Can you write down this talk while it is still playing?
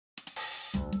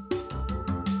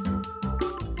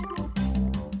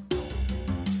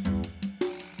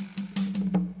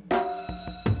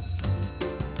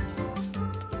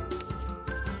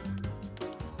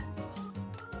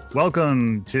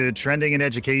Welcome to Trending in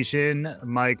Education.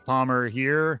 Mike Palmer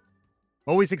here.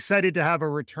 Always excited to have a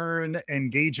return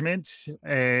engagement.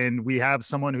 And we have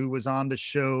someone who was on the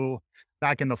show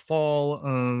back in the fall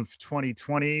of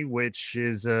 2020, which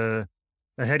is a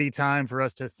heady time for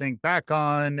us to think back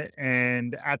on.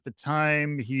 And at the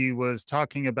time, he was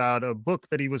talking about a book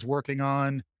that he was working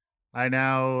on. I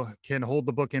now can hold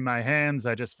the book in my hands.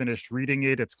 I just finished reading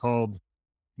it. It's called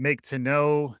Make to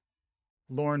Know.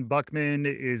 Lorne Buchman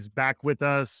is back with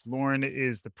us. Lorne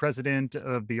is the president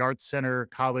of the Art Center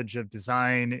College of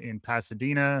Design in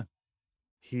Pasadena.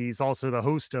 He's also the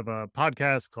host of a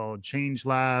podcast called Change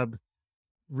Lab.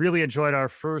 Really enjoyed our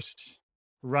first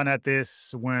run at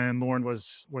this when Lorne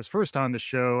was first on the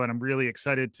show, and I'm really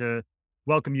excited to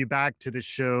welcome you back to the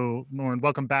show. Lorne,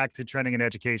 welcome back to Trending in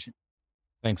Education.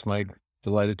 Thanks, Mike.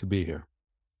 Delighted to be here.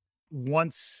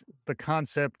 Once the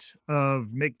concept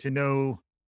of Make to Know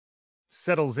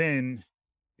settles in,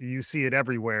 you see it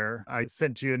everywhere. I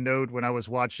sent you a note when I was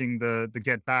watching the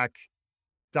Get Back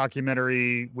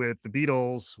documentary with the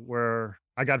Beatles, where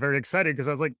I got very excited because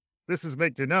I was like, this is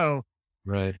Make to Know.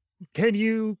 Right. Can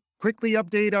you quickly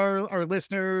update our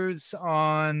listeners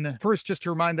on, first, just to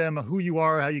remind them who you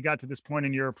are, how you got to this point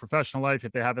in your professional life,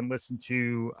 if they haven't listened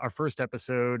to our first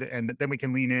episode, and then we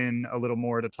can lean in a little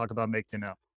more to talk about Make to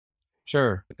Know.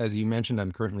 Sure. As you mentioned,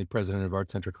 I'm currently president of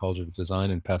Art Center College of Design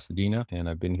in Pasadena, and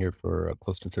I've been here for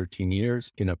close to 13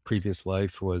 years. In a previous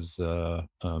life, was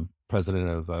president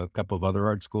of a couple of other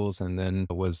art schools, and then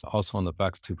was also on the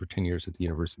faculty for 10 years at the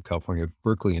University of California,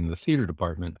 Berkeley in the theater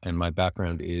department. And my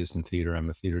background is in theater. I'm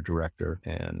a theater director,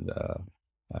 and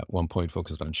at one point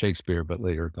focused on Shakespeare, but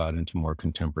later got into more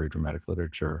contemporary dramatic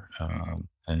literature,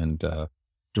 and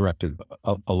directed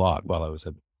a lot while I was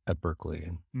at Berkeley,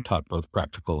 and taught both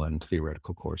practical and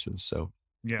theoretical courses. So,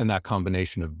 and that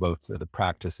combination of both the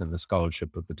practice and the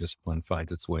scholarship of the discipline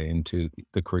finds its way into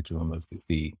the curriculum of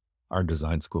the art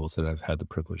design schools that I've had the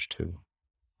privilege to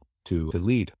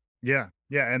lead. Yeah.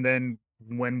 And then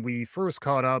when we first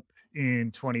caught up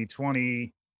in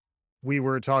 2020, we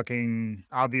were talking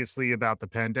obviously about the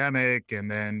pandemic, and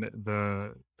then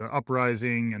the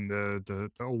uprising and the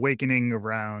awakening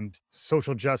around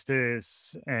social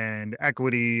justice and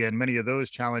equity and many of those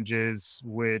challenges,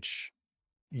 which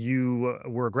you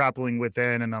were grappling with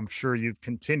then. And I'm sure you've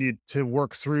continued to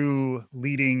work through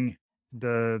leading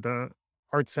the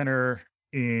Art Center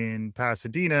in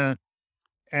Pasadena.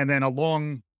 And then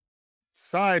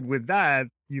alongside with that,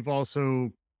 you've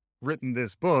also written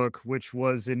this book, which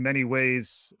was in many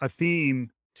ways a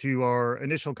theme to our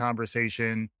initial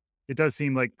conversation. It does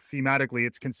seem like thematically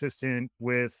it's consistent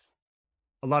with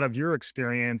a lot of your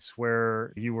experience,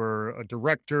 where you were a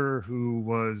director who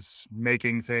was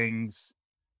making things.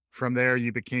 From there,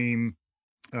 you became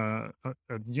a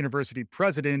university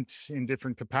president in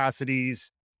different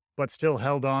capacities, but still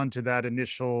held on to that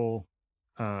initial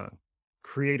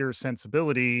creator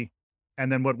sensibility. And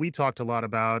then what we talked a lot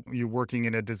about, you're working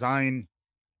in a design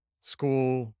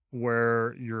school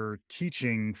where you're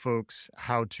teaching folks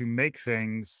how to make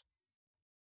things.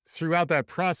 Throughout that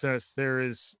process, there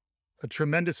is a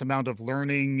tremendous amount of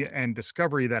learning and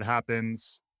discovery that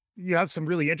happens. You have some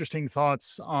really interesting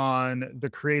thoughts on the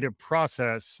creative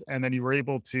process, and then you were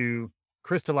able to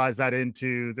crystallize that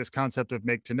into this concept of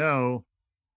Make to Know.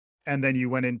 And then you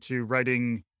went into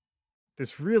writing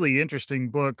this really interesting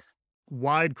book,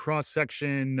 wide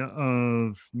cross-section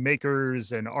of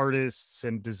makers and artists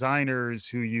and designers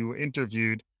who you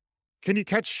interviewed. Can you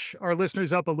catch our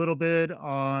listeners up a little bit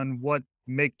on what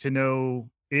Make to Know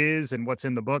is and what's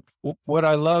in the book? What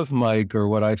I love, Mike, or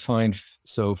what I find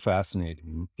so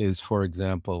fascinating is, for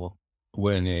example,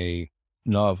 when a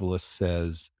novelist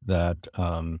says that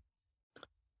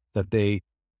that they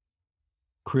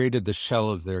created the shell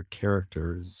of their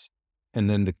characters, and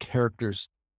then the characters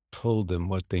told them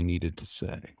what they needed to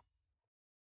say.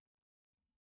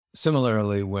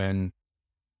 Similarly, when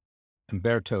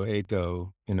Umberto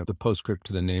Eco, the postscript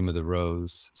to The Name of the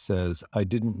Rose, says, "I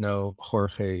didn't know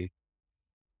Jorge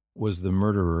was the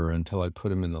murderer until I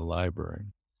put him in the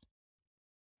library."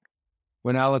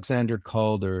 When Alexander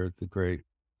Calder, the great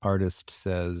artist,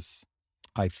 says,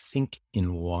 "I think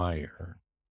in wire."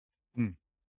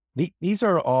 These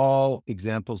are all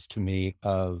examples to me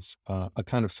of a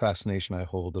kind of fascination I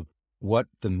hold of what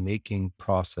the making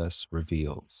process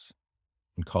reveals.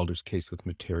 In Calder's case with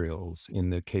materials, in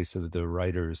the case of the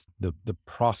writers, the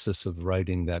process of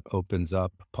writing that opens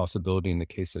up possibility. In the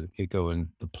case of Eco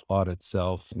and the plot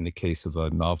itself, in the case of a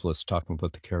novelist talking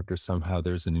about the character, somehow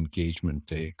there's an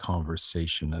engagement, a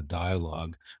conversation, a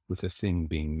dialogue with a thing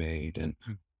being made. And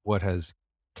what has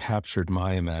captured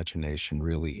my imagination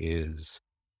really is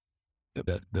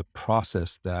the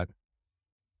process that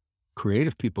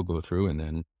creative people go through, and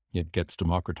then it gets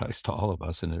democratized to all of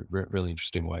us in a really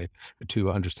interesting way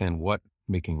to understand what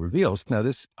making reveals. Now,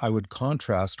 this I would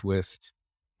contrast with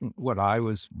what I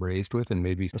was raised with, and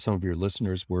maybe some of your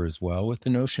listeners were as well, with the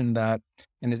notion that,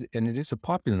 and it is a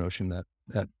popular notion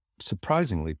that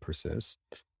surprisingly persists,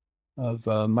 of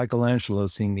Michelangelo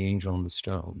seeing the angel in the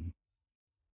stone,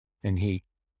 and he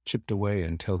chipped away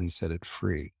until he set it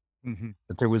free. Hmm.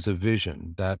 That there was a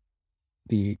vision, that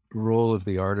the role of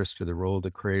the artist or the role of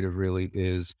the creative really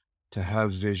is to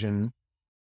have vision,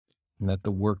 and that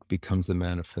the work becomes the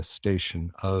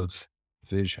manifestation of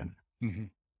vision. Hmm.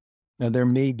 Now, there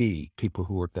may be people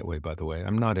who work that way, by the way.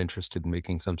 I'm not interested in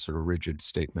making some sort of rigid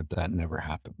statement that never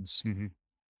happens. Hmm.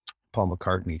 Paul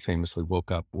McCartney famously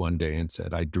woke up one day and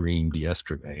said, "I dreamed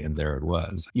yesterday," and there it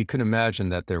was. You can imagine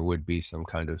that there would be some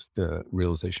kind of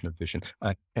realization of vision.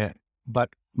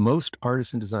 But most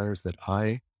artists and designers that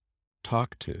I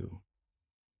talk to,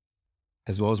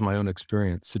 as well as my own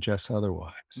experience, suggests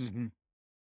otherwise. Hmm.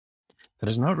 That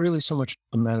it's not really so much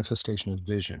a manifestation of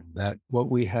vision, that what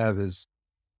we have is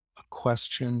a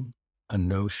question, a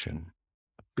notion,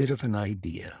 a bit of an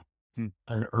idea,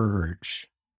 an urge.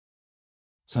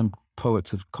 Some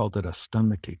poets have called it a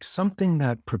stomach ache, something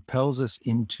that propels us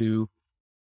into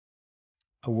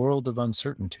a world of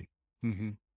uncertainty.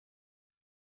 Hmm.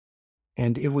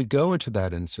 And if we go into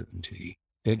that uncertainty,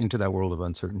 into that world of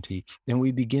uncertainty, then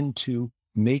we begin to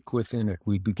make within it.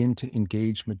 We begin to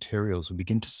engage materials. We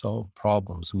begin to solve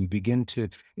problems. We begin to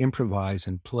improvise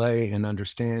and play and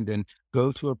understand and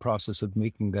go through a process of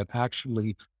making that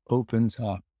actually opens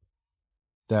up,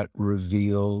 that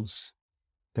reveals,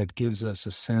 that gives us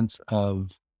a sense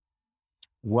of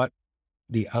what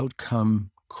the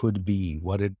outcome could be,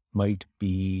 what it might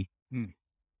be, Mm.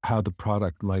 how the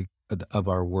product might of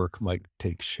our work might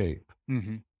take shape.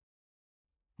 Hmm.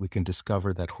 We can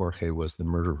discover that Jorge was the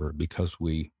murderer because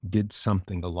we did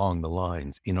something along the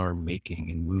lines in our making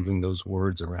and moving those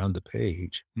words around the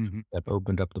page Hmm. that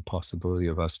opened up the possibility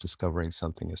of us discovering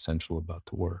something essential about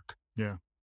the work. Yeah.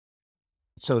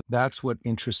 So that's what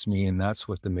interests me, and that's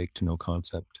what the make to know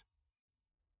concept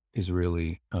is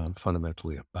really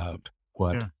fundamentally about.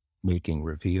 What Yeah. making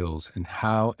reveals, and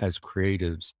how, as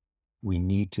creatives, we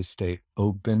need to stay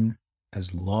open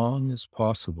as long as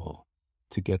possible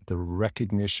to get the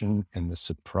recognition and the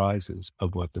surprises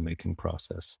of what the making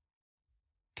process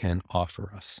can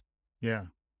offer us. Yeah.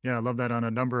 Yeah. I love that on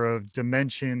a number of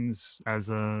dimensions. As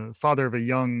a father of a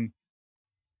young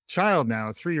child now,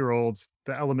 a 3-year-old,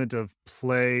 the element of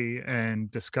play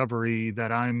and discovery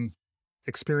that I'm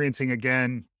experiencing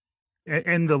again,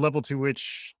 and the level to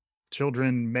which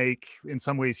children make, in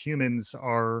some ways, humans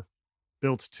are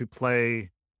built to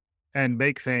play and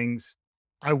make things.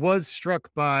 I was struck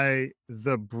by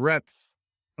the breadth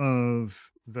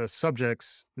of the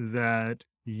subjects that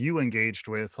you engaged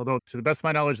with, although to the best of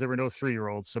my knowledge, there were no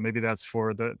 3-year-olds. So maybe that's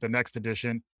for the next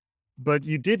edition. But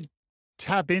you did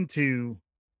tap into,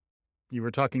 you were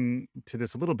talking to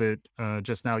this a little bit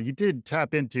just now, you did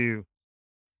tap into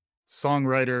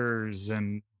songwriters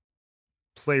and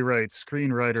playwrights,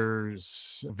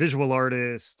 screenwriters, visual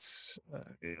artists,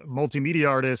 multimedia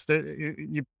artists.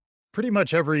 You pretty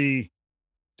much every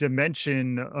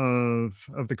dimension of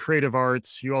the creative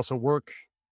arts. You also work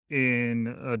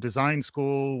in a design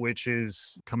school, which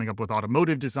is coming up with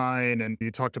automotive design, and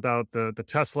you talked about the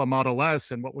Tesla Model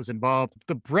S and what was involved.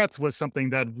 The breadth was something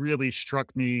that really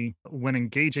struck me when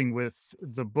engaging with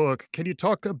the book. Can you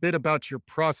talk a bit about your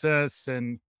process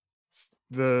and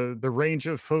the range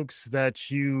of folks that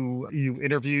you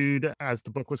interviewed as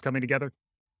the book was coming together?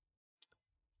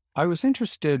 I was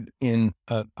interested in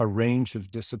a range of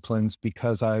disciplines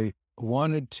because I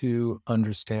wanted to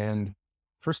understand,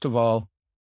 first of all,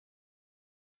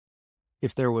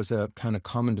 if there was a kind of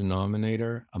common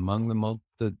denominator among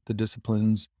the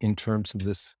disciplines in terms of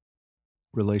this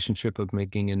relationship of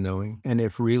making and knowing, and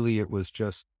if really it was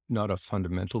just not a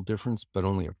fundamental difference, but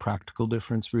only a practical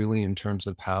difference, really, in terms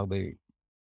of how the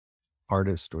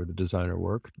artist or the designer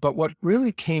work. But what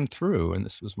really came through, and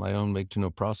this was my own make to know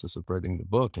process of writing the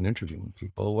book and interviewing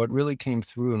people, what really came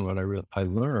through and what I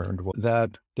learned was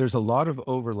that there's a lot of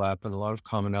overlap and a lot of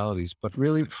commonalities. But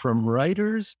really, from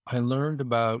writers, I learned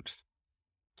about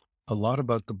a lot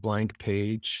about the blank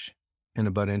page and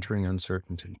about entering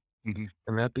uncertainty. Mhm.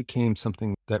 And that became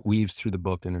something that weaves through the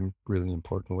book in really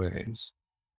important ways.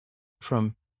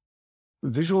 From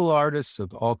visual artists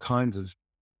of all kinds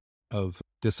of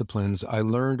disciplines, I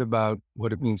learned about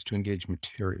what it means to engage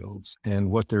materials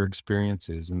and what their experience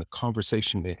is and the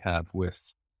conversation they have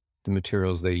with the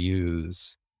materials they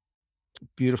use.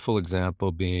 beautiful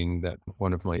example being that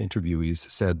one of my interviewees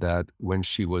said that when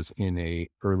she was in a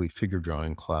early figure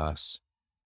drawing class,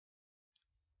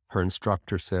 her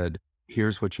instructor said,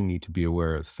 here's what you need to be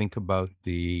aware of. Think about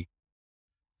the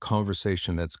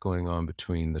conversation that's going on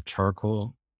between the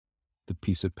charcoal, the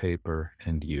piece of paper,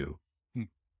 and you. Hmm.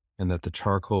 And that the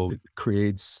charcoal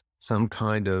creates some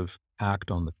kind of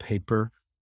act on the paper,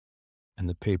 and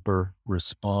the paper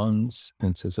responds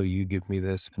and says, oh, you give me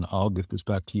this and I'll give this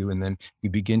back to you. And then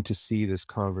you begin to see this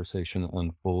conversation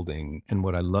unfolding. And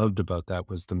what I loved about that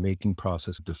was the making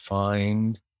process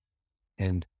defined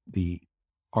and the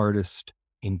artist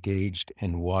engaged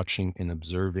and watching and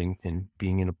observing and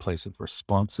being in a place of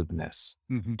responsiveness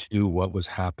Hmm. to what was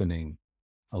happening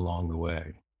along the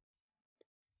way.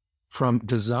 From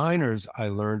designers, I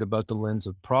learned about the lens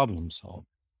of problem solving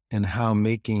and how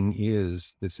making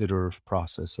is this iterative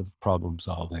process of problem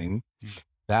solving. Mm.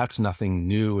 That's nothing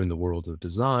new in the world of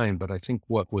design, but I think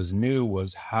what was new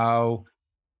was how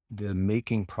the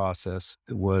making process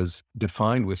was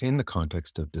defined within the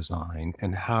context of design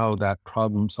and how that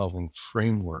problem solving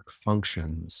framework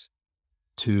functions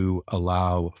to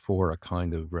allow for a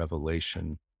kind of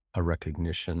revelation, a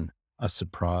recognition, a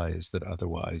surprise that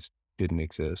otherwise didn't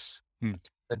exist. Hmm.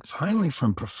 And finally,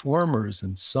 from performers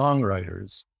and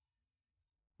songwriters,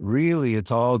 really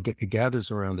it gathers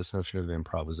around this notion of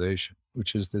improvisation,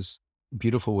 which is this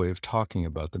beautiful way of talking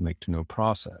about the make to know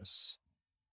process,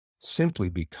 simply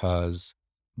because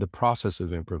the process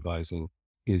of improvising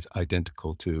is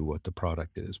identical to what the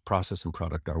product is. Process and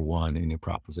product are one in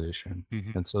improvisation.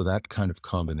 Hmm. And so that kind of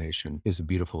combination is a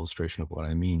beautiful illustration of what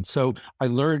I mean. So I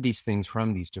learned these things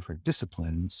from these different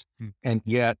disciplines. Hmm. And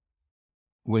yet,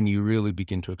 when you really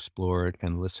begin to explore it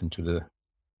and listen to the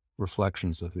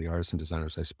reflections of the artists and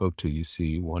designers I spoke to, you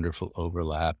see wonderful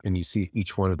overlap, and you see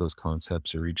each one of those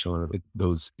concepts or each one of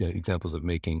those examples of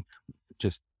making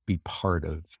just be part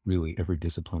of really every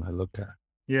discipline I looked at.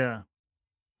 Yeah.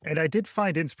 And I did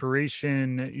find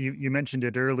inspiration. You mentioned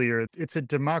it earlier. It's a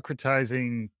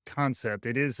democratizing concept.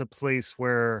 It is a place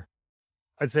where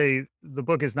I'd say the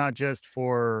book is not just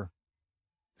for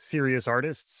serious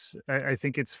artists. I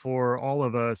think it's for all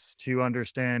of us to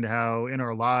understand how, in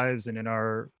our lives and in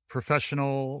our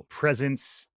professional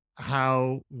presence,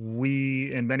 how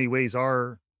we, in many ways,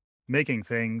 are making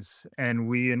things, and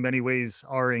we, in many ways,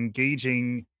 are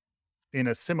engaging in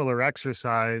a similar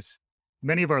exercise.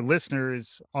 Many of our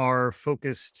listeners are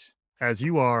focused, as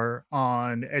you are,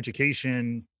 on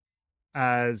education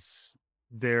as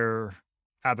their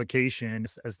avocation,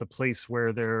 as the place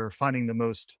where they're finding the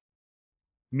most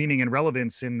meaning and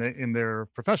relevance in their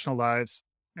professional lives.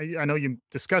 I know you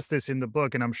discuss this in the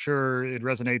book, and I'm sure it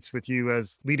resonates with you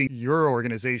as leading your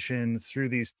organization through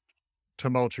these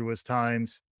tumultuous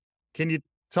times. Can you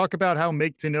talk about how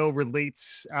Make to Know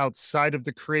relates outside of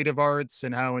the creative arts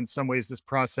and how, in some ways, this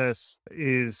process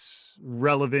is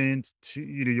relevant to,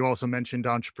 you also mentioned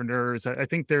entrepreneurs. I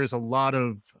think there's a lot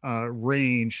of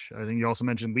range. I think you also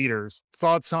mentioned leaders.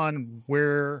 Thoughts on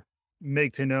where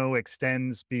Make to Know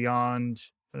extends beyond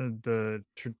the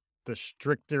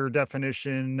stricter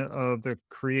definition of the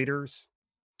creators?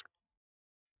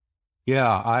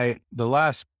 Yeah, the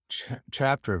last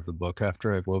chapter of the book,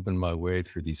 after I've woven my way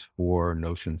through these four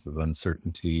notions of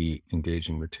uncertainty,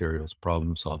 engaging materials,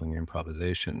 problem solving,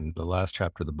 improvisation, the last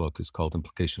chapter of the book is called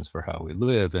Implications for How We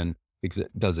Live, and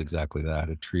does exactly that.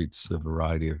 It treats a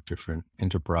variety of different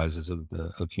enterprises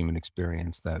of human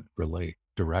experience that relate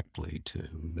directly to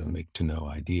the make to know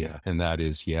idea. And that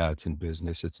is, yeah, it's in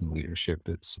business, it's in leadership,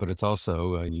 but it's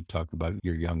also, you talked about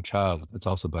your young child, it's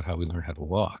also about how we learn how to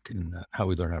walk. And how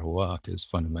we learn how to walk is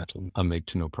fundamentally a make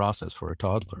to know process for a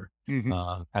toddler Hmm.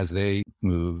 as they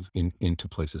move into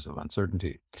places of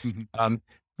uncertainty. Hmm.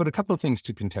 But a couple of things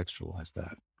to contextualize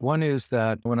that. One is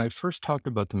that when I first talked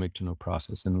about the make to know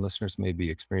process, and listeners may be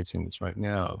experiencing this right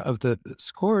now, of the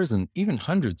scores and even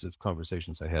hundreds of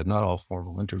conversations I had, not all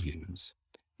formal interviews,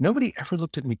 nobody ever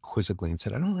looked at me quizzically and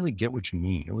said, I don't really get what you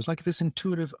mean. It was like this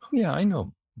intuitive, oh yeah, I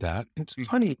know that. It's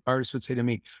funny, artists would say to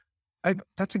me,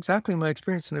 that's exactly my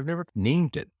experience, and I've never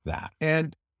named it that.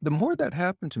 And the more that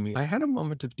happened to me, I had a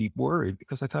moment of deep worry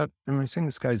because I thought, am I saying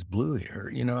the sky's blue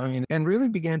here? And really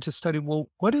began to study, well,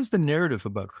 what is the narrative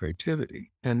about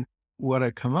creativity? And what I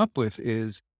come up with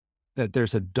is that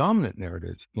there's a dominant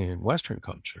narrative in Western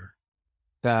culture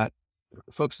that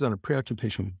focuses on a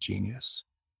preoccupation with genius,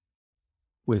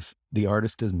 with the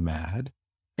artist as mad,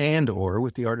 and or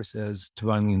with the artist as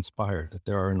divinely inspired, that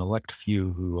there are an elect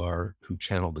few who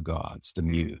channel the gods, the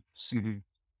muse. Hmm.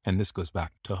 And this goes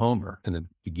back to Homer and the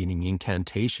beginning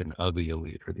incantation of the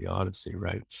Iliad or the Odyssey,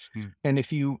 right? Mm. And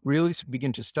if you really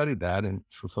begin to study that, and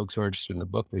for folks who are interested in the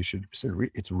book, they should.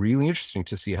 It's really interesting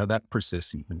to see how that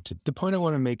persists even to the point I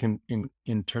want to make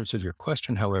in terms of your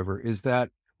question. However, is that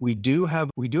we do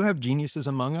have geniuses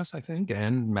among us, I think,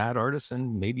 and mad artists,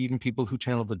 and maybe even people who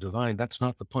channel the divine. That's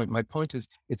not the point. My point is,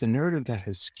 it's a narrative that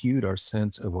has skewed our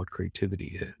sense of what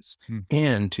creativity is, Mm.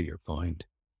 and to your point,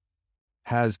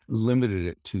 has limited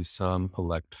it to some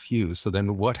elect few. So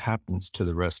then what happens to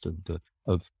the rest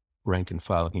of rank and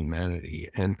file humanity,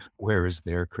 and where is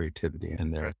their creativity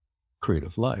and their Right.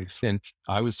 creative life? And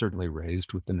I was certainly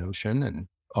raised with the notion and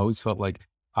always felt like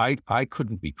I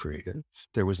couldn't be creative.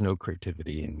 There was no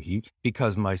creativity in me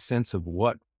because my sense of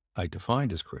what I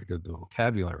defined as creative, the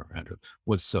vocabulary around it,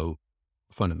 was so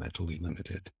fundamentally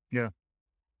limited. Yeah.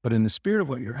 But in the spirit of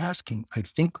what you're asking, I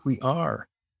think we are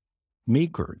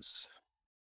makers.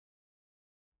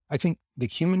 I think the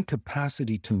human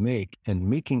capacity to make, and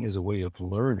making as a way of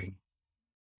learning,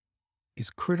 is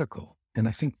critical. And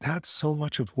I think that's so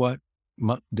much of what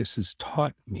this has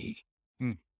taught me.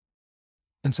 Mm.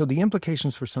 And so the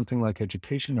implications for something like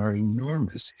education are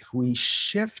enormous. If we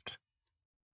shift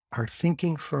our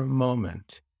thinking for a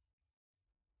moment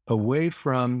away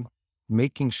from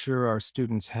making sure our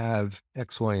students have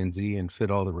X, Y, and Z and fit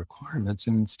all the requirements,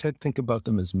 and instead think about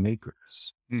them as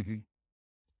makers Hmm.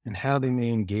 and how they may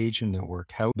engage in their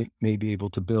work, how they may be able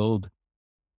to build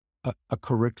a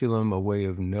curriculum, a way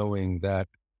of knowing that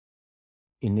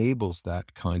enables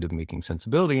that kind of making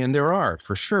sensibility. And there are,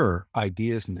 for sure,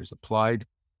 ideas and there's applied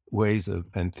ways of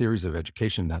and theories of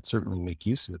education that certainly make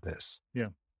use of this. Yeah.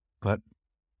 But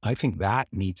I think that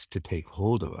needs to take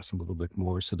hold of us a little bit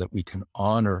more so that we can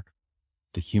honor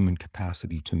the human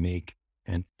capacity to make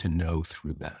and to know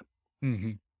through that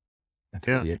Hmm. and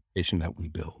through Yeah. the education that we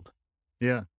build.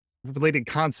 Yeah. Related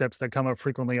concepts that come up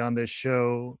frequently on this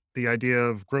show, the idea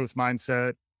of growth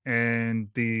mindset and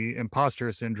the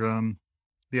imposter syndrome,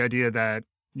 the idea that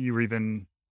you were even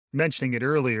mentioning it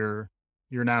earlier.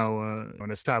 You're now an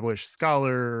established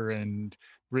scholar and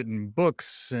written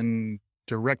books and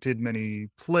directed many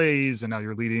plays, and now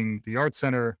you're leading the art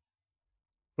center.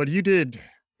 But you did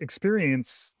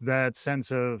experience that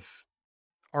sense of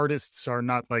artists are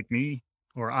not like me,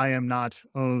 or I am not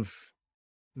of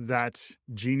that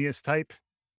genius type.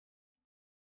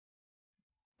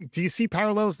 Do you see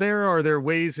parallels there? Are there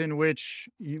ways in which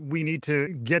we need to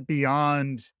get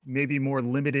beyond maybe more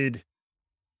limited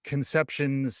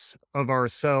conceptions of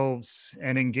ourselves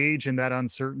and engage in that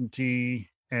uncertainty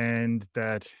and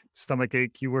that stomach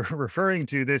ache you were referring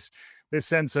to? This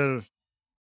sense of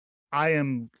I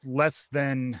am less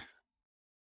than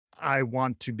I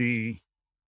want to be,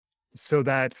 so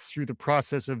that through the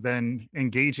process of then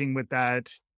engaging with that,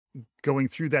 going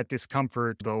through that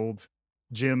discomfort, the old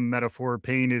gym metaphor,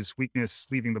 pain is weakness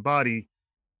leaving the body.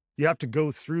 You have to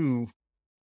go through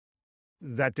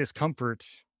that discomfort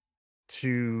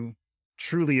to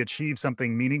truly achieve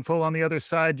something meaningful on the other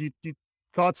side.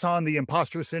 Thoughts on the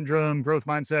imposter syndrome, growth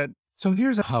mindset? So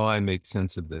here's how I make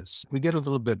sense of this. We get a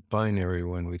little bit binary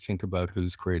when we think about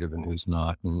who's creative and who's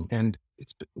not. And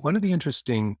it's one of the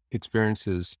interesting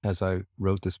experiences as I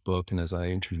wrote this book and as I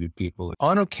interviewed people.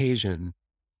 On occasion,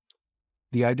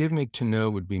 the idea of make to know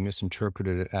would be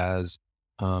misinterpreted as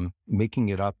making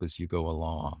it up as you go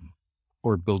along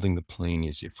or building the plane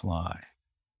as you fly.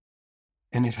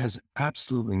 And it has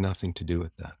absolutely nothing to do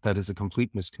with that. That is a complete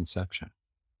misconception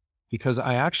because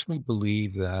I actually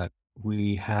believe that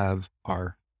we have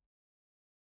our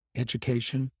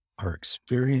education, our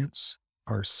experience,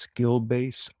 our skill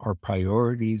base, our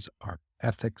priorities, our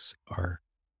ethics, our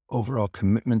overall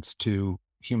commitments to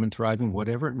human thriving,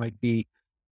 whatever it might be.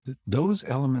 Those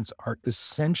elements are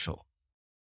essential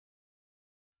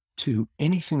to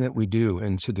anything that we do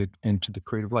and to the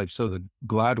creative life. So the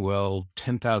Gladwell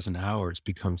 10,000 hours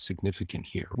becomes significant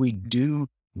here. We do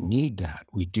need that.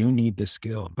 We do need the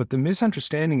skill. But the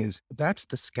misunderstanding is that's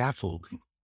the scaffolding.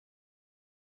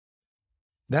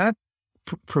 That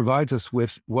provides us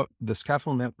with what the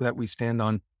scaffolding that we stand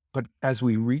on, but as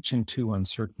we reach into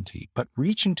uncertainty,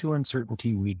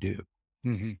 we do.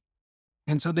 Hmm.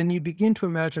 And so then you begin to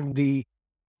imagine the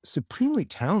supremely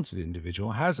talented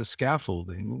individual has a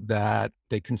scaffolding that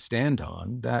they can stand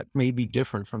on that may be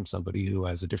different from somebody who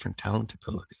has a different talent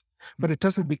ability. But it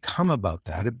doesn't become about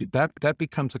that. That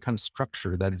becomes a kind of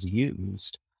structure that is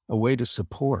used, a way to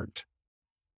support.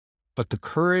 But the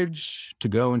courage to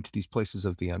go into these places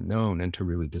of the unknown and to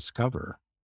really discover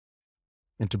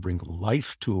and to bring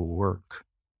life to a work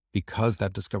because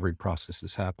that discovery process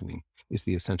is happening is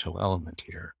the essential element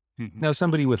here. Mhm. Now,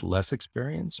 somebody with less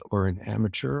experience or an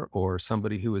amateur or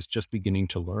somebody who is just beginning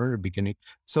to learn or beginning,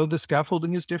 so the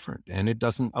scaffolding is different and it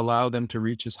doesn't allow them to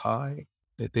reach as high,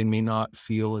 that they may not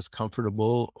feel as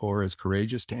comfortable or as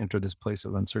courageous to enter this place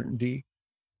of uncertainty,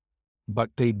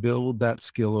 but they build that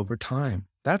skill over time.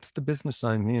 That's the business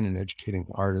I'm in educating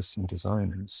artists and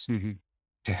designers Mhm.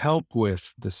 to help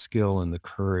with the skill and the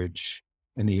courage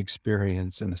and the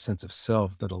experience and the sense of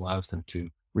self that allows them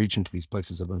to reach into these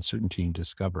places of uncertainty and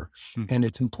discover. Mhm. And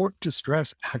it's important to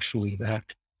stress actually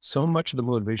that so much of the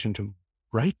motivation to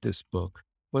write this book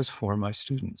was for my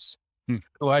students Mm.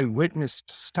 who I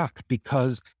witnessed stuck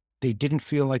because they didn't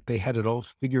feel like they had it all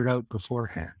figured out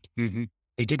beforehand. Mhm.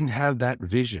 They didn't have that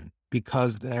vision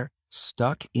because they're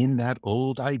stuck in that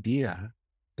old idea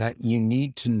that you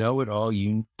need to know it all,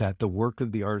 that the work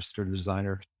of the artist or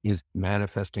designer is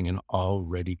manifesting an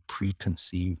already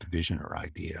preconceived vision or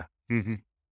idea, Mhm.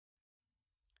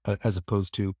 as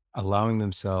opposed to allowing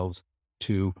themselves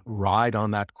to ride on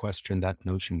that question, that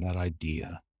notion, that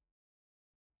idea,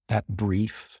 that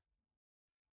brief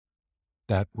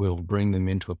that will bring them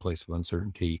into a place of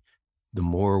uncertainty. The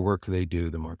more work they do,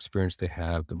 the more experience they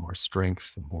have, the more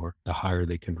strength, the higher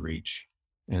they can reach.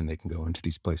 And they can go into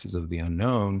these places of the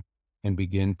unknown and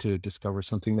begin to discover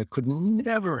something that could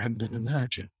never have been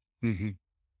imagined Mhm.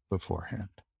 beforehand.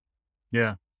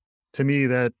 Yeah. To me,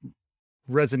 that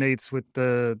resonates with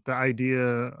the idea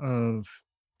of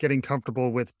getting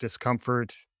comfortable with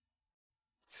discomfort,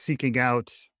 seeking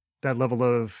out that level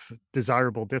of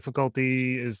desirable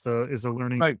difficulty is the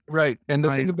learning Right, right. And the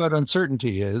thing price. about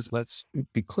uncertainty is, let's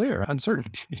be clear,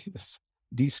 uncertainty is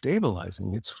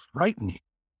destabilizing. It's frightening.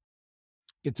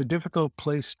 It's a difficult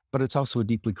place, but it's also a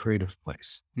deeply creative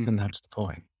place. Mm. And that's the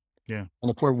point. Yeah. And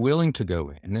if we're willing to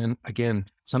go in, and again,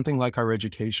 something like our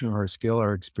education or our skill,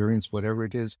 our experience, whatever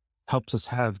it is, helps us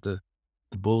have the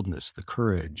boldness, the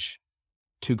courage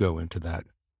to go into that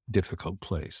difficult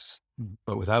place. Mm.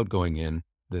 But without going in,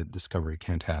 the discovery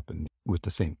can't happen with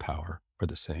the same power or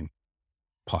the same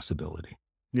possibility.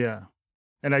 Yeah.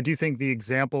 And I do think the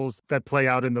examples that play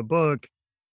out in the book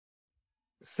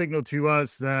signal to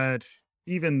us that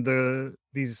even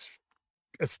these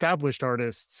established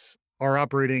artists are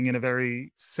operating in a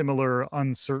very similar,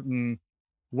 uncertain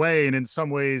way. And in some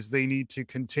ways, they need to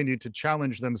continue to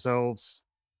challenge themselves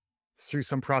through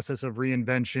some process of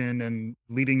reinvention and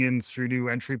leading in through new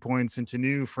entry points into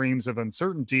new frames of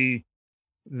uncertainty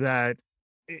that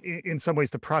in some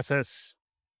ways the process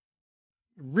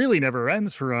really never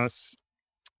ends for us.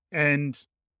 And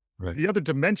Right. the other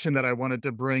dimension that I wanted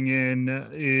to bring in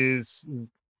is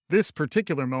this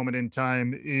particular moment in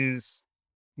time is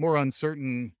more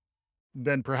uncertain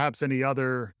than perhaps any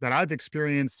other that I've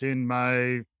experienced in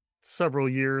my several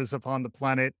years upon the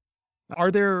planet.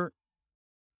 Are there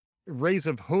rays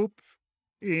of hope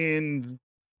in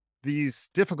these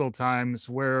difficult times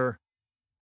where,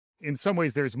 in some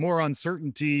ways, there's more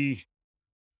uncertainty,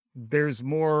 there's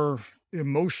more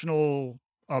emotional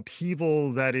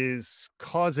upheaval that is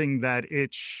causing that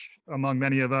itch among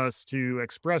many of us to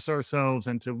express ourselves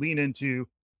and to lean into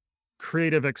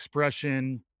creative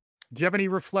expression? Do you have any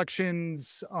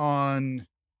reflections on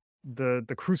the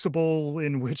crucible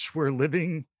in which we're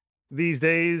living these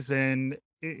days? And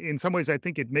in some ways, I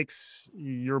think it makes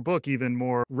your book even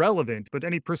more relevant. But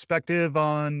any perspective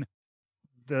on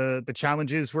the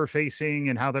challenges we're facing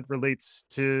and how that relates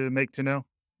to Make to Know?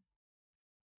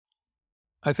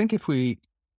 I think if we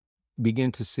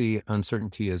begin to see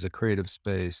uncertainty as a creative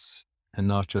space and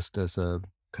not just as a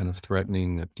kind of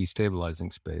threatening,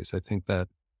 destabilizing space, I think that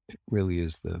it really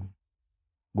is the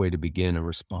way to begin a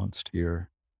response to your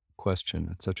question.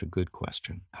 It's such a good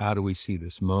question. How do we see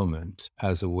this moment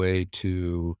as a way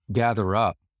to gather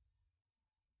up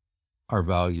our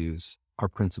values, our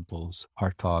principles,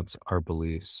 our thoughts, our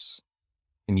beliefs,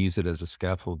 and use it as a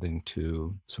scaffolding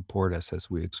to support us as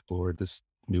we explore this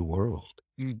new world?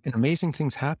 Mm. And amazing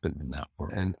things happen in that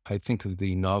world. And I think of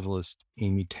the novelist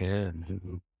Amy Tan,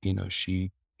 who,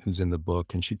 who's in the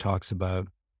book, and she talks about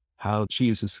how she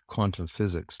uses quantum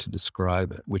physics to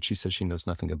describe it, which she says she knows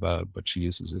nothing about, but she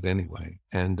uses it anyway.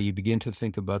 And you begin to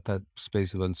think about that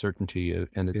space of uncertainty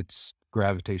and its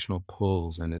gravitational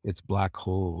pulls and its black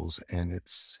holes and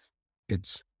its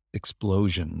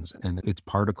explosions and its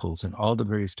particles and all the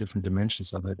various different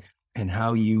dimensions of it and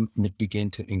how you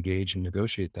begin to engage and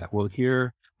negotiate that. Well,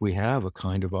 here we have a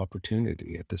kind of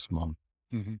opportunity at this moment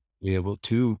Mhm. to be able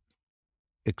to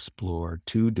explore,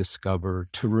 to discover,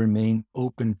 to remain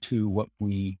open to what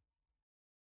we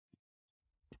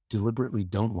deliberately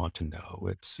don't want to know.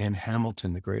 It's Ann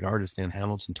Hamilton, the great artist Ann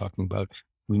Hamilton, talking about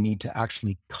we need to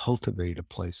actually cultivate a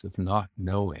place of not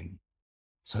knowing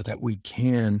so that we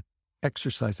can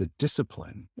exercise a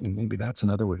discipline, and maybe that's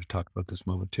another way to talk about this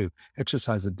moment too,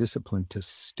 exercise a discipline to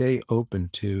stay open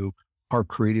to our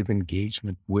creative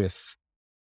engagement with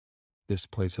this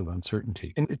place of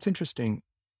uncertainty. And it's interesting,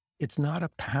 it's not a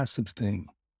passive thing.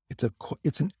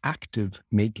 It's an active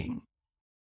making.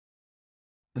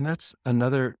 And that's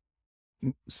another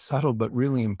subtle but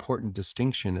really important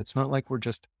distinction. It's not like we're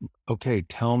just, okay,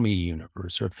 tell me,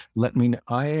 universe, or let me know.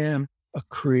 I am a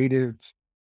creative,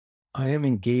 I am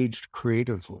engaged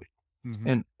creatively. Hmm.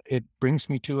 And it brings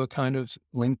me to a kind of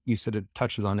link. You said it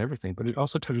touches on everything, but it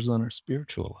also touches on our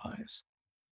spiritual lives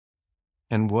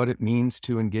and what it means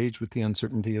to engage with the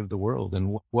uncertainty of the world,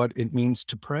 and what it means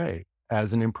to pray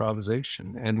as an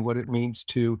improvisation, and what it means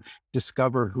to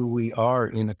discover who we are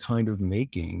in a kind of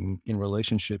making in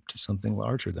relationship to something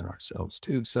larger than ourselves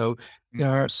too. So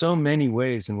there are so many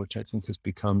ways in which I think this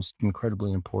becomes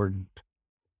incredibly important.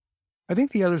 I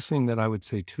think the other thing that I would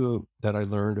say too, that I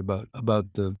learned about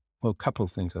well, a couple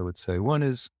of things I would say. One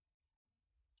is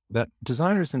that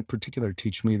designers in particular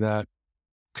teach me that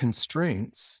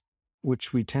constraints,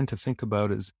 which we tend to think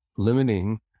about as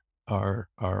limiting our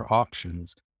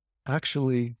options,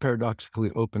 actually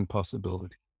paradoxically open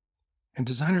possibility. And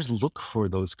designers look for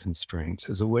those constraints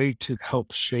as a way to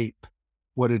help shape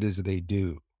what it is they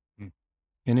do. Mm.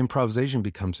 And improvisation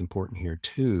becomes important here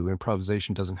too.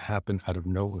 Improvisation doesn't happen out of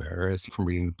nowhere, as from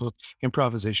reading the book.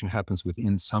 Improvisation happens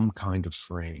within some kind of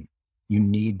frame. You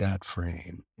need that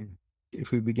frame. Mm.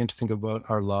 If we begin to think about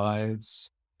our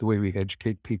lives, the way we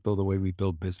educate people, the way we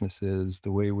build businesses,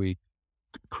 the way we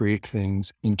create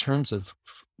things in terms of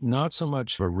not so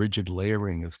much a rigid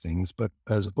layering of things, but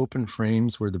as open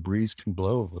frames where the breeze can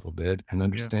blow a little bit, and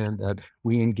Yeah. understand that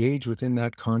we engage within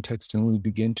that context and we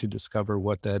begin to discover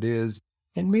what that is,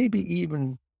 and maybe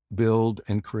even build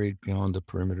and create beyond the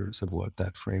perimeters of what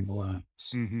that frame allows.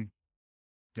 Hmm.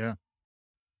 Yeah.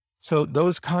 So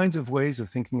those kinds of ways of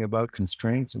thinking about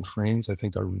constraints and frames, I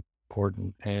think, are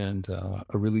important, and a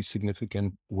really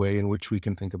significant way in which we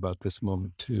can think about this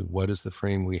moment too. What is the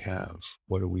frame we have?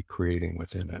 What are we creating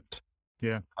within it?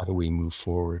 Yeah. How do we move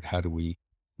forward? How do we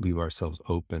leave ourselves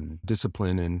open?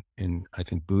 Discipline in I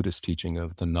think, Buddhist teaching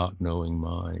of the not knowing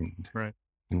mind Right.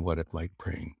 and what it might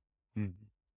bring. Mhm.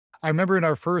 I remember in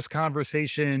our first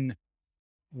conversation,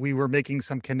 we were making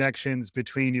some connections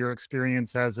between your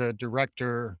experience as a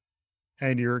director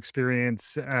and your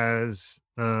experience as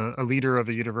a leader of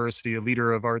a university, a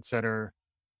leader of Art Center.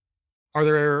 Are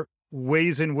there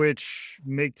ways in which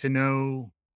Make to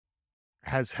Know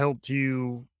has helped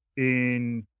you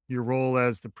in your role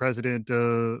as the president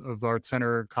of Art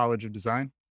Center College of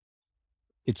Design?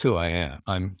 It's who I am.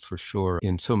 I'm for sure,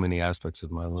 in so many aspects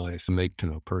of my life, a make to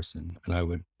know person. And I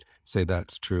would say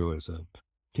that's true as a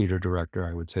theater director.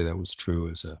 I would say that was true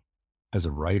as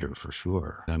a writer for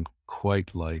sure. I'm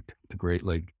quite like the great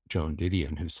late Joan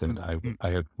Didion, who said, Mm,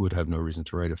 mm, would have no reason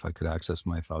to write if I could access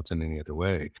my thoughts in any other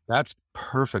way. That's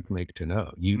perfect make to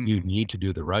know. You mhm, need to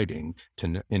do the writing to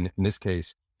know, in this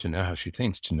case, to know how she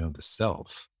thinks, to know the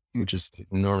self, mm. which is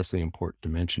enormously important to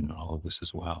mention in all of this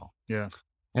as well. Yeah.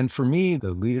 And for me,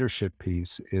 the leadership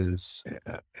piece is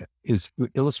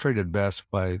illustrated best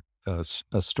by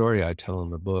a story I tell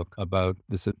in the book about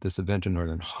this event in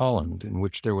Northern Holland, in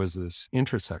which there was this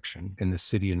intersection in the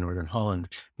city in Northern Holland.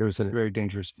 There was a very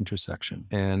dangerous intersection,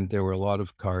 and there were a lot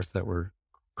of cars that were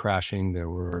crashing. There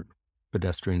were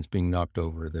pedestrians being knocked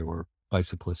over. There were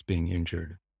bicyclists being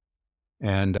injured.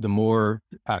 And the more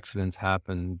accidents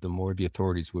happened, the more the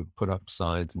authorities would put up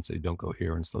signs and say, don't go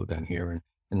here and slow down here,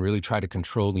 and really try to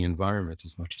control the environment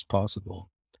as much as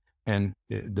possible. And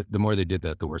the more they did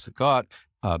that, the worse it got.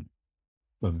 Uh,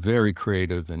 a very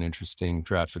creative and interesting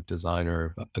traffic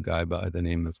designer, a guy by the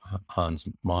name of Hans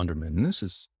Monderman. And this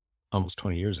is almost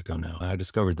 20 years ago now. I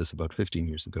discovered this about 15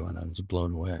 years ago, and I was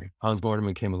blown away. Hans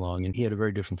Monderman came along, and he had a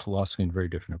very different philosophy and very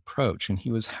different approach. And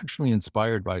he was actually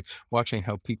inspired by watching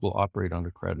how people operate on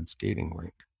a crowded skating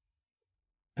rink,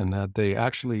 and that they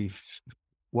actually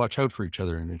watch out for each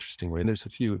other in an interesting way. And there's a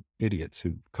few idiots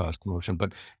who cause commotion,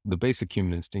 but the basic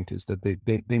human instinct is that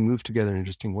they move together in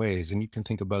interesting ways. And you can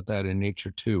think about that in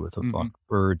nature too, with a flock Mhm, of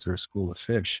birds or a school of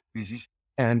fish. mhm,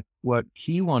 And what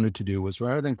he wanted to do was,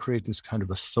 rather than create this kind of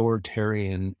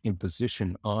authoritarian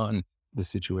imposition on the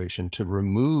situation, to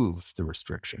remove the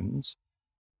restrictions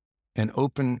and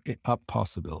open it up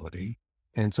possibility.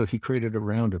 And so he created a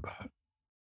roundabout.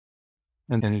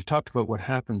 And then he talked about what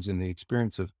happens in the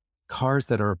experience of cars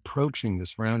that are approaching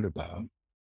this roundabout.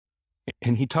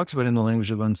 And he talks about it in the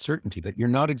language of uncertainty, that you're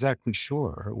not exactly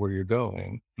sure where you're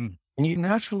going, mm, and you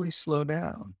naturally slow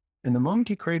down. And the moment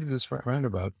he created this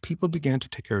roundabout, people began to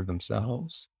take care of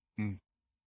themselves. mm.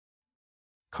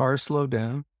 Cars slowed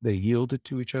down. They yielded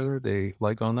to each other. They,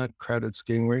 like on that crowded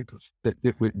skating rink, that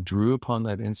it drew upon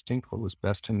that instinct, what was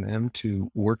best in them, to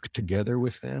work together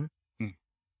with them. Mm,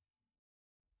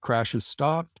 Crashes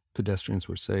stopped. Pedestrians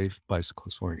were safe.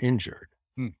 Bicyclists weren't injured.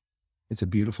 mm, It's a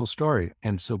beautiful story.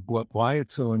 And so why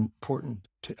it's so important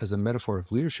as a metaphor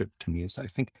of leadership to me is I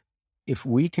think if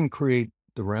we can create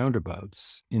the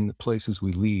roundabouts in the places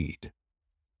we lead,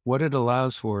 what it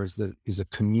allows for is a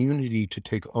community to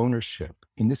take ownership.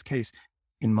 In this case,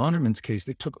 in Monerman's case,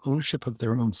 they took ownership of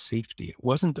their own safety. It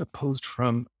wasn't opposed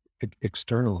from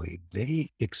externally. They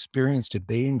experienced it.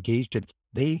 They engaged it.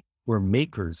 They were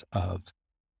makers of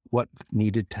what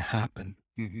needed to happen.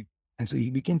 mhm, And so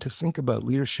you begin to think about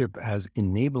leadership as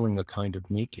enabling a kind of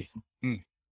making, mm,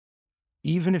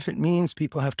 even if it means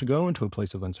people have to go into a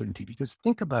place of uncertainty. Because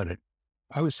think about it.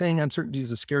 I was saying uncertainty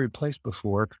is a scary place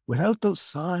before. Without those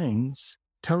signs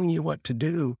telling you what to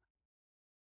do,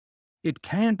 it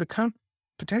can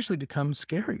potentially become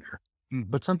scarier. mhm.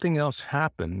 But something else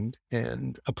happened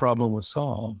and a problem was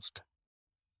solved.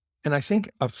 And I think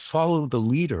a follow the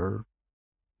leader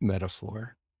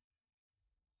metaphor,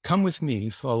 come with me,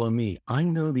 follow me. I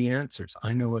know the answers.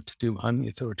 I know what to do. I'm the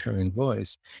authoritarian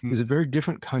voice, Mm, is a very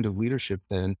different kind of leadership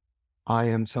than I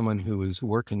am someone who is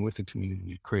working with the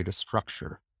community to create a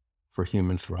structure for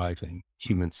human thriving, mm,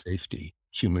 human safety,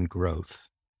 human growth.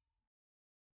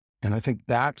 And I think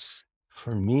that's,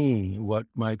 for me, what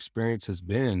my experience has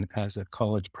been as a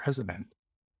college president.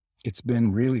 It's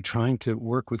been really trying to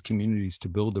work with communities to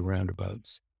build the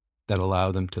roundabouts that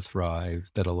allow them to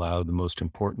thrive, that allow the most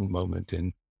important moment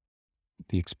in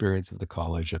the experience of the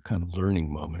college, a kind of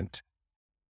learning moment,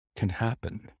 can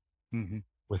happen mhm.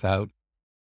 without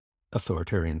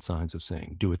authoritarian signs of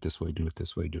saying, do it this way, do it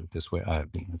this way, do it this way. I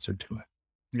have the answer to it.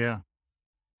 Yeah,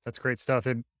 that's great stuff.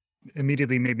 It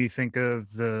immediately made me think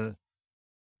of the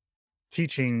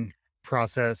teaching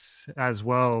process as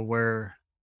well, where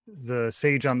the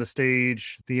sage on the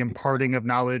stage, the imparting of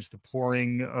knowledge, the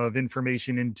pouring of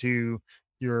information into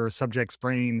your subjects'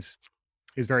 brains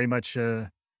is very much an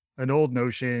old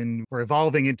notion. We're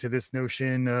evolving into this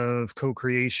notion of co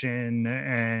creation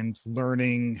and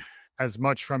learning as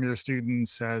much from your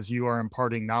students as you are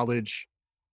imparting knowledge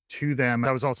to them.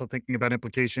 I was also thinking about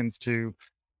implications to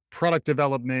product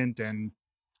development and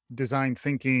design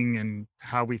thinking and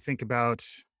how we think about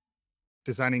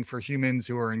designing for humans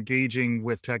who are engaging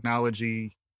with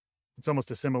technology. It's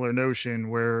almost a similar notion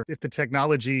where if the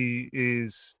technology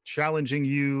is challenging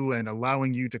you and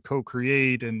allowing you to co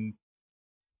create and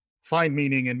find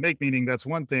meaning and make meaning, that's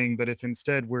one thing. But if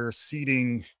instead we're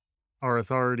ceding our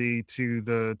authority to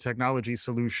the technology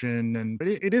solution, and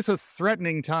it is a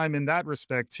threatening time in that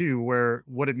respect too, where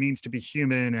what it means to be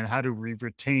human and how do we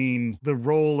retain the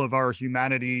role of our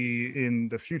humanity in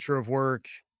the future of work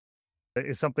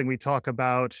is something we talk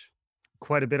about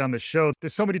quite a bit on the show.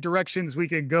 There's so many directions we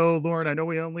could go, Lauren. I know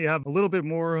we only have a little bit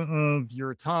more of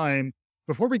your time.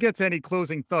 Before we get to any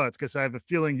closing thoughts, because I have a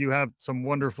feeling you have some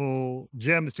wonderful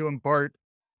gems to impart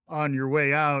on your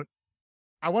way out,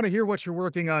 I want to hear what you're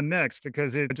working on next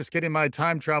because it just get in my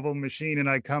time travel machine and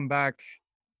I come back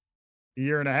a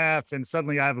year and a half and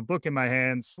suddenly I have a book in my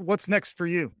hands. What's next for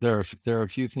you? There are a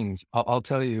few things. I'll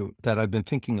tell you that I've been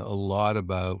thinking a lot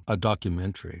about a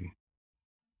documentary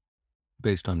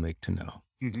based on Make to Know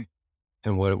Mhm.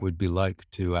 and what it would be like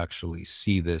to actually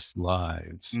see this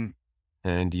live. Mm.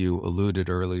 And you alluded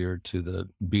earlier to the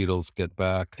Beatles Get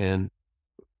Back and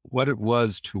what it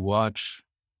was to watch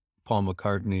Paul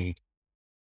McCartney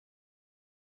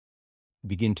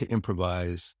begin to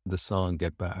improvise the song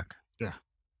Get Back Yeah.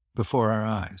 before our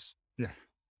eyes, Yeah.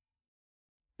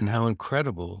 and how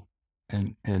incredible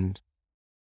and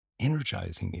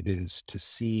energizing it is to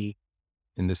see,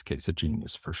 in this case, a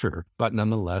genius for sure, but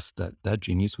nonetheless, that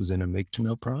genius was in a make to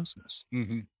know process.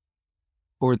 Mhm.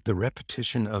 Or the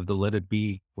repetition of the Let It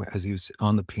Be as he was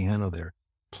on the piano there,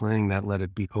 playing that Let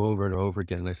It Be over and over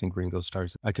again. I think Ringo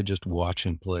Starr's, I could just watch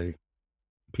him play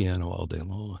piano all day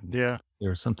long. Yeah.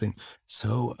 There's something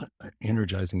so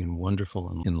energizing and wonderful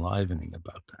and enlivening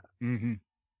about that. Mhm.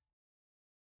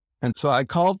 And so I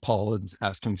called Paul and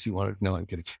asked him if he wanted to know. I'm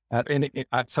kidding.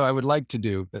 So I would like to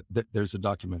do that. There's a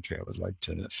documentary I would like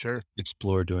to Sure.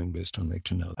 explore doing based on Make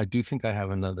to Know. I do think I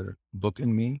have another book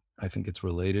in me. I think it's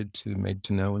related to Make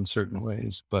to Know in certain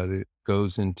ways, but it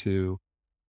goes into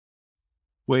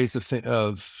ways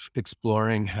of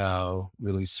exploring how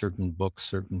really certain books,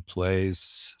 certain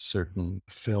plays, certain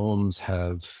films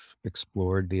have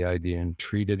explored the idea and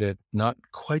treated it not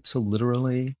quite so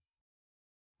literally,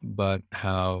 but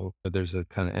how there's a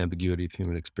kind of ambiguity of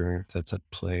human experience that's at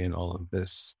play in all of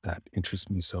this that interests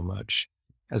me so much.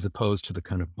 as opposed to the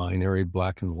kind of binary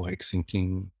black and white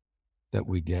thinking that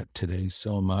we get today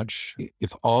so much.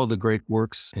 If all the great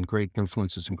works and great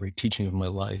influences and great teaching of my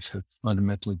life have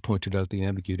fundamentally pointed out the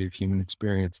ambiguity of human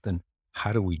experience, then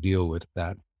how do we deal with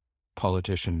that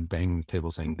politician banging the table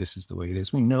saying, this is the way it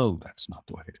is? We know that's not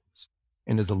the way it is.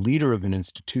 And as a leader of an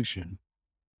institution,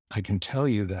 I can tell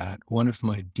you that one of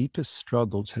my deepest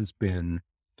struggles has been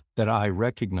that I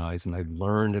recognize, and I've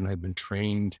learned and I've been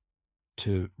trained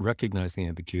to recognize the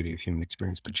ambiguity of human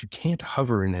experience, but you can't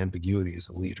hover in ambiguity as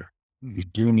a leader. You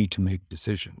do need to make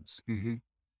decisions. Mm-hmm.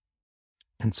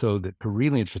 And so a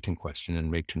really interesting question, and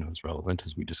Make to Know is relevant,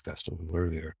 as we discussed a little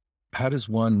earlier. How does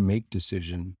one make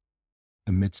decision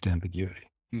amidst ambiguity?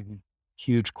 Mm-hmm.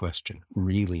 Huge question,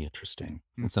 really interesting,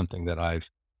 and something that I've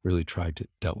really tried to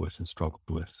dealt with and struggled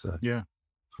with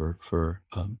for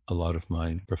a lot of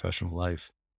my professional life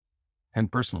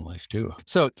and personal life too.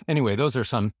 So anyway, those are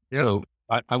some, so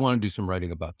I want to do some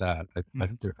writing about that.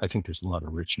 I think there's a lot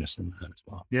of richness in that as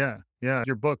well. Yeah. Yeah.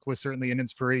 Your book was certainly an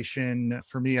inspiration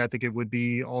for me. I think it would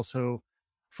be also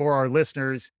for our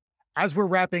listeners. As we're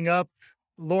wrapping up,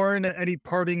 Lorne, any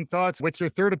parting thoughts? With your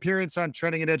third appearance on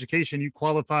Trending in Education, you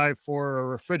qualify for a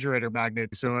refrigerator magnet.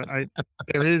 So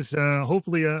there is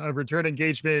hopefully a return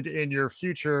engagement in your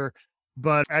future.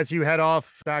 But as you head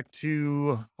off back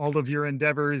to all of your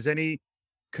endeavors, any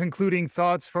concluding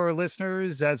thoughts for our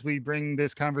listeners as we bring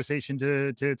this conversation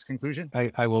to its conclusion?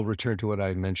 I will return to what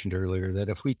I mentioned earlier, that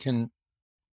if we can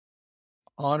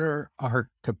honor our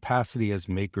capacity as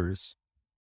makers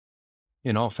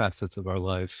in all facets of our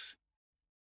life,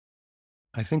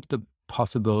 I think the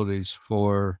possibilities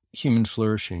for human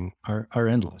flourishing are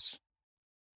endless.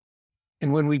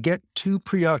 And when we get too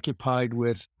preoccupied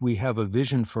with, we have a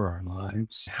vision for our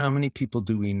lives, how many people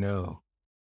do we know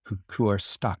who are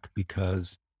stuck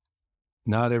because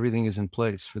not everything is in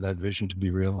place for that vision to be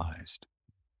realized?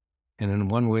 And in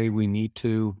one way, we need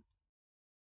to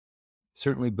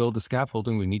certainly build the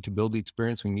scaffolding. We need to build the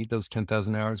experience. We need those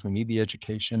 10,000 hours. We need the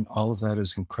education. All of that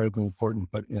is incredibly important.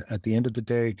 But at the end of the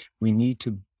day, we need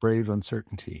to brave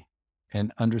uncertainty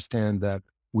and understand that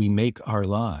we make our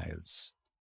lives.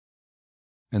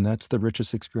 And that's the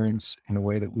richest experience in a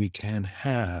way that we can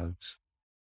have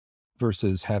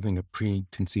versus having a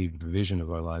preconceived vision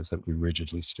of our lives that we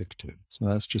rigidly stick to. So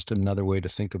that's just another way to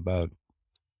think about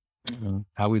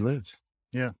how we live.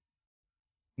 Yeah.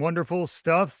 Wonderful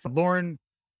stuff. Lorne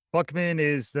Buchman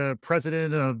is the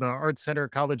president of the Art Center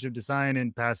College of Design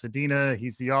in Pasadena.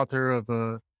 He's the author of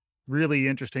a really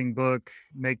interesting book,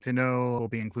 Make to Know. We'll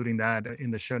be including that in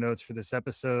the show notes for this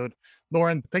episode.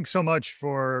 Lorne, thanks so much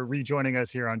for rejoining us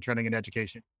here on Trending in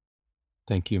Education.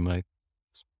 Thank you, Mike.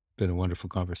 It's been a wonderful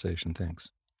conversation. Thanks.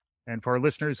 And for our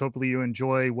listeners, hopefully you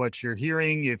enjoy what you're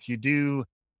hearing. If you do,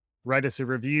 write us a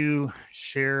review,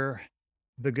 share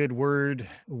the good word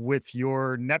with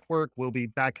your network. We'll be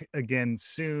back again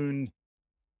soon.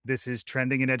 This is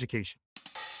Trending in Education.